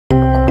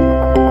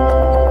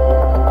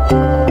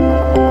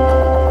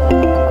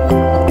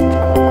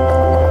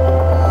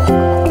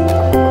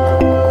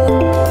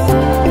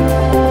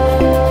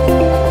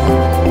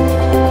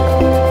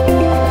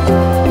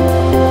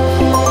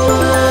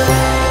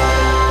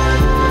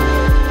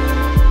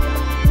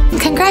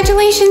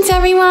Congratulations,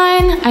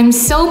 everyone. I'm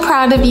so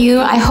proud of you.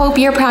 I hope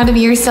you're proud of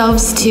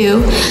yourselves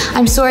too.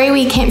 I'm sorry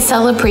we can't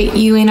celebrate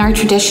you in our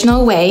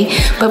traditional way,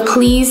 but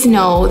please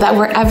know that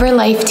wherever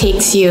life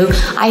takes you,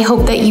 I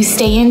hope that you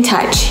stay in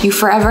touch. You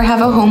forever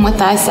have a home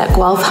with us at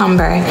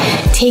Guelph-Humber.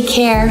 Take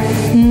care.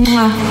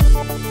 Mwah.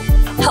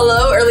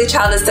 Hello, Early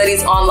Childhood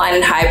Studies online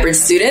and hybrid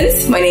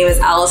students. My name is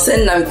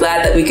Allison, and I'm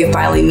glad that we can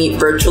finally meet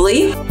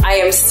virtually. I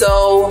am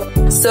so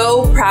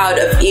proud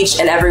of each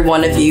and every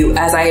one of you,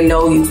 as I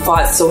know you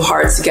fought so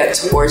hard to get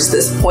towards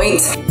this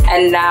point,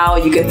 and now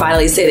you can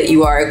finally say that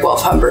you are a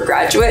Guelph-Humber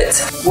graduate.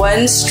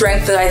 One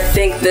strength that I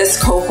think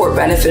this cohort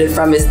benefited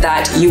from is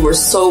that you were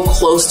so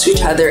close to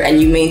each other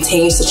and you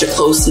maintained such a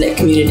close-knit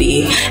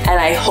community. And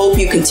I hope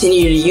you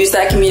continue to use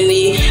that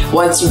community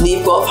once you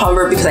leave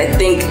Guelph-Humber, because I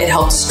think it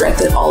helps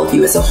strengthen all of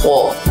you as a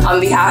whole. On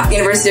behalf of the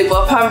University of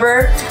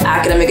Guelph-Humber,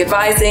 Academic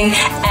Advising,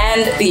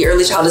 and the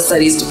Early Childhood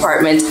Studies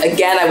Department,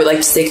 again, I would like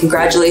to say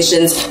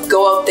congratulations.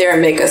 Go out there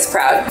and make us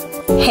proud.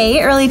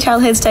 Hey, Early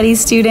Childhood Studies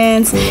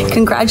students.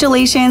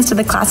 Congratulations to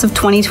the class of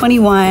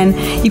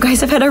 2021. You guys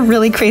have had a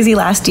really crazy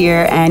last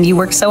year and you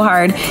worked so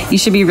hard. You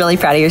should be really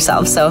proud of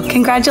yourselves. So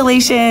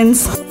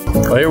congratulations.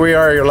 Well, here we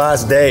are, your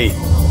last day.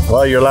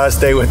 Well, your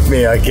last day with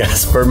me, I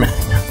guess,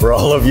 for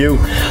all of you.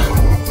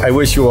 I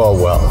wish you all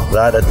well.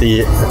 That at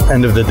the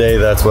end of the day,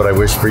 that's what I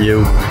wish for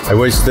you. I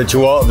wish that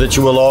you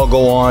will all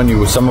go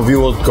on. Some of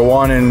you will go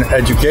on in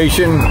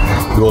education.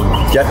 You will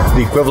get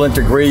the equivalent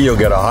degree. You'll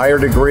get a higher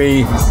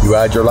degree. You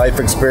add your life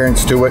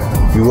experience to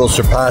it. You will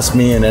surpass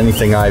me in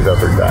anything I've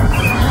ever done.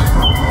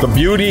 The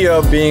beauty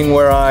of being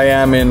where I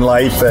am in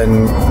life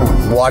and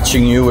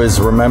watching you is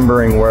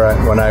remembering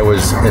when I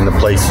was in the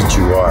place that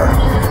you are,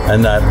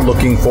 and that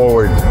looking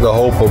forward, the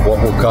hope of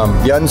what will come,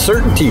 the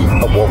uncertainty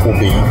of what will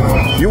be.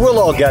 You will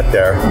all get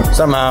there.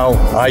 Somehow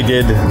I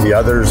did, the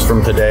others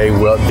from today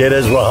did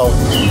as well,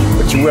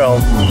 but you will.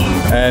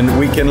 And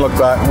we can look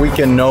back, we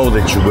can know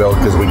that you will,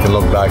 because we can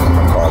look back and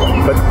recall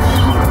it.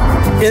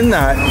 But in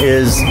that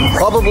is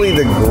probably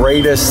the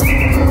greatest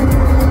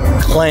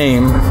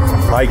claim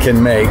I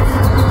can make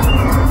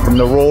from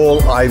the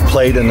role I've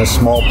played in a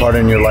small part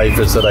in your life,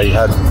 is that I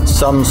had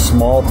some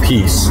small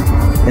piece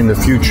in the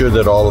future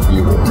that all of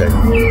you will take.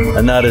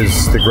 And that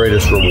is the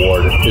greatest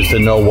reward, is to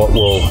know what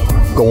will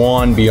go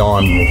on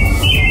beyond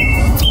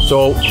me.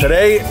 So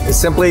today,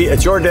 simply,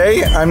 it's your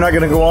day. I'm not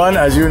going to go on.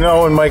 As you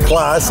know, in my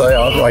class,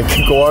 I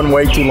can go on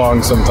way too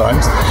long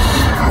sometimes.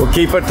 We'll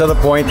keep it to the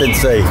point and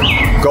say,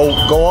 go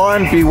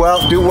on, be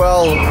well, do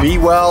well, be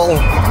well.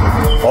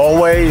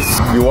 Always,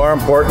 you are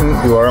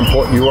important. You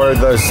are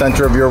the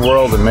center of your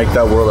world, and make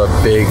that world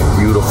a big,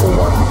 beautiful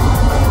one.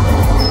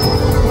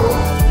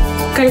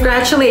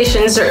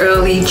 Congratulations,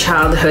 Early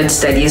Childhood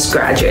Studies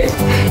graduate.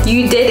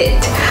 You did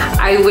it.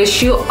 I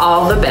wish you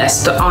all the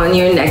best on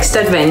your next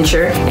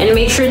adventure, and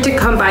make sure to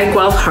come by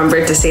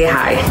Guelph-Humber to say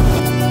hi.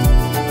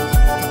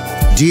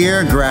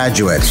 Dear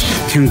graduates,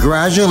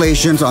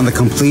 congratulations on the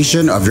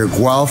completion of your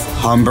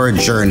Guelph-Humber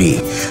journey.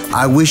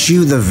 I wish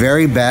you the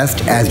very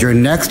best as your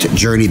next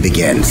journey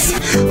begins.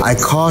 I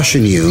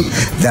caution you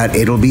that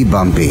it'll be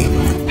bumpy,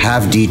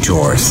 have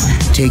detours,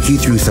 take you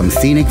through some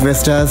scenic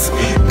vistas,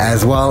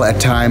 as well at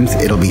times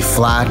it'll be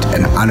flat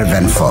and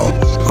uneventful.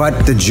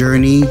 But the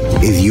journey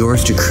is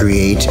yours to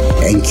create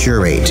and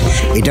curate.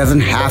 It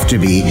doesn't have to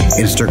be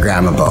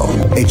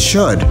Instagrammable. It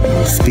should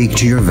speak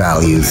to your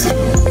values,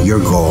 your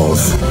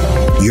goals,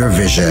 your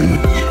vision,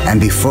 and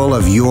be full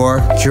of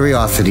your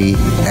curiosity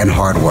and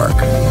hard work.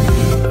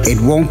 It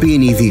won't be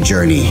an easy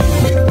journey,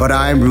 but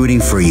I'm rooting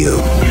for you.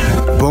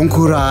 Bon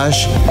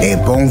courage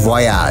et bon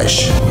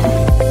voyage.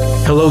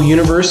 Hello,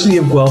 University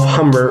of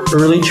Guelph-Humber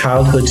Early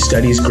Childhood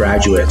Studies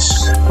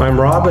graduates.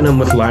 I'm Rob and I'm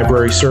with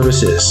Library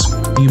Services.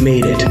 You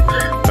made it.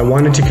 I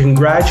wanted to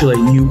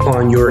congratulate you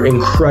on your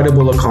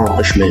incredible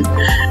accomplishment.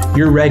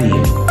 You're ready,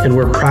 and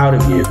we're proud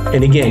of you.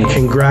 And again,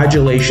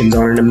 congratulations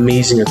on an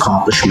amazing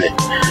accomplishment.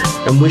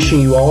 I'm wishing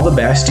you all the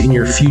best in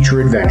your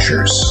future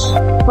adventures.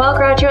 Well,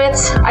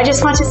 graduates, I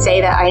just want to say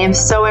that I am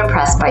so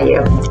impressed by you.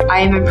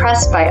 I am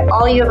impressed by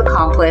all you have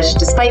accomplished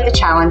despite the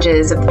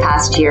challenges of the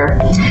past year.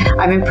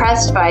 I'm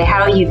impressed by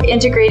how you've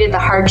integrated the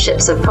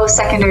hardships of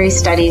post-secondary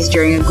studies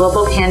during a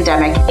global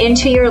pandemic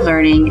into your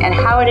learning, and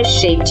how it has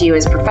shaped you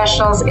as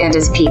professionals and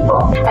as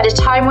people. At a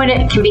time when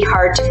it can be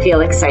hard to feel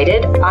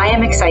excited, I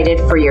am excited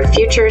for your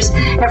futures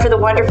and for the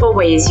wonderful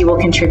ways you will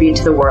contribute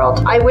to the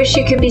world. I wish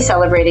you could be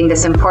celebrating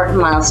this important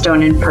milestone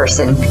in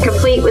person,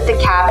 complete with the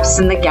caps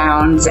and the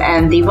gowns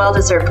and the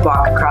well-deserved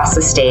walk across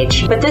the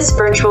stage. But this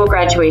virtual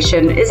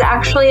graduation is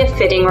actually a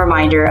fitting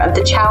reminder of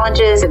the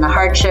challenges and the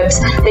hardships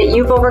that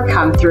you've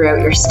overcome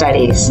throughout your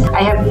studies.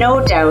 I have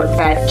no doubt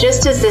that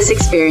just as this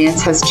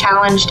experience has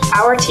challenged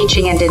our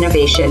teaching and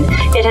innovation,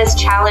 it has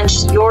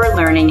challenged your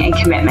learning and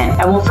commitment,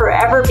 and will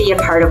forever be a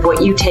part of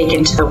what you take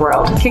into the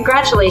world.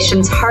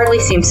 Congratulations hardly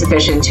seems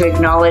sufficient to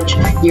acknowledge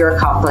your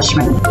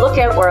accomplishment. Look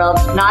out, world,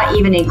 not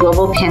even a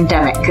global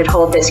pandemic could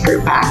hold this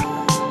group back.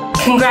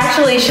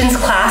 Congratulations,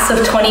 class of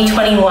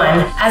 2021.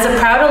 As a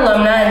proud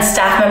alumna and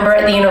staff member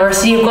at the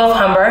University of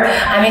Guelph-Humber,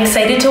 I'm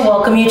excited to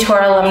welcome you to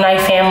our alumni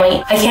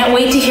family. I can't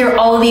wait to hear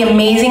all of the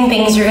amazing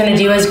things you're going to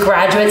do as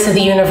graduates of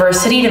the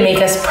university to make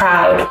us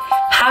proud.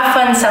 Have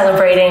fun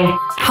celebrating.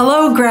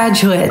 Hello,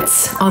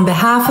 graduates. On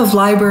behalf of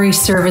Library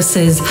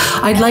Services,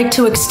 I'd like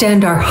to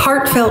extend our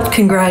heartfelt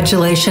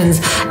congratulations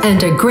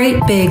and a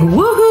great big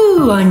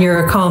woohoo on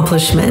your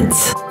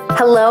accomplishments.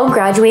 Hello,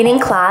 graduating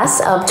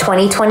class of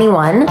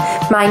 2021.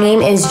 My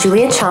name is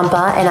Julia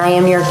Champa, and I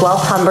am your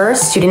Guelph-Humber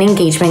Student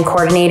Engagement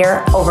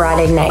Coordinator over at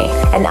Ignite.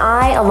 And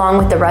I, along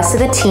with the rest of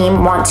the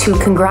team, want to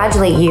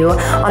congratulate you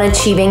on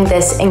achieving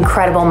this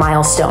incredible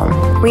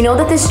milestone. We know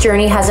that this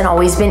journey hasn't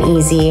always been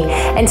easy,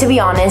 and to be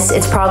honest,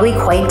 it's probably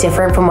quite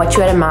different from what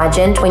you had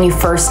imagined when you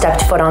first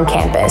stepped foot on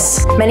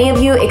campus. Many of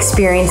you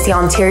experienced the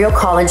Ontario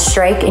College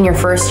strike in your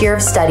first year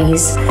of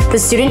studies, the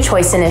Student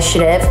Choice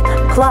Initiative,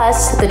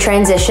 plus the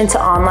transition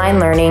to online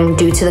learning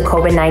due to the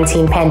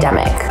COVID-19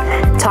 pandemic.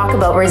 Talk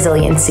about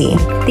resiliency.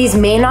 These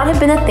may not have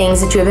been the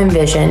things that you have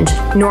envisioned,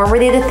 nor were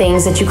they the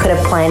things that you could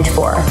have planned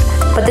for.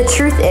 But the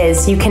truth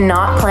is, you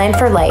cannot plan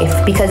for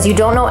life because you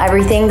don't know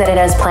everything that it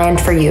has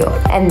planned for you,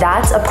 and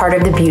that's a part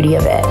of the beauty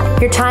of it.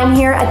 Your time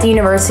here at the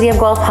University of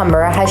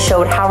Guelph-Humber has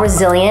showed how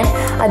resilient,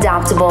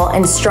 adaptable,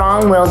 and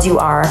strong-willed you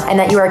are, and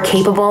that you are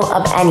capable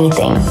of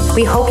anything.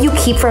 We hope you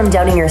keep from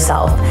doubting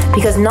yourself,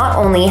 because not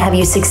only have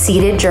you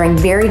succeeded during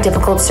very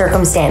difficult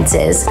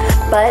circumstances,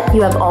 but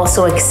you have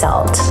also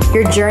excelled.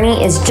 Your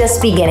journey is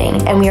just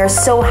beginning, and we are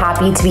so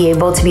happy to be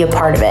able to be a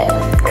part of it.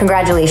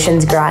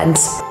 Congratulations,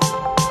 grads.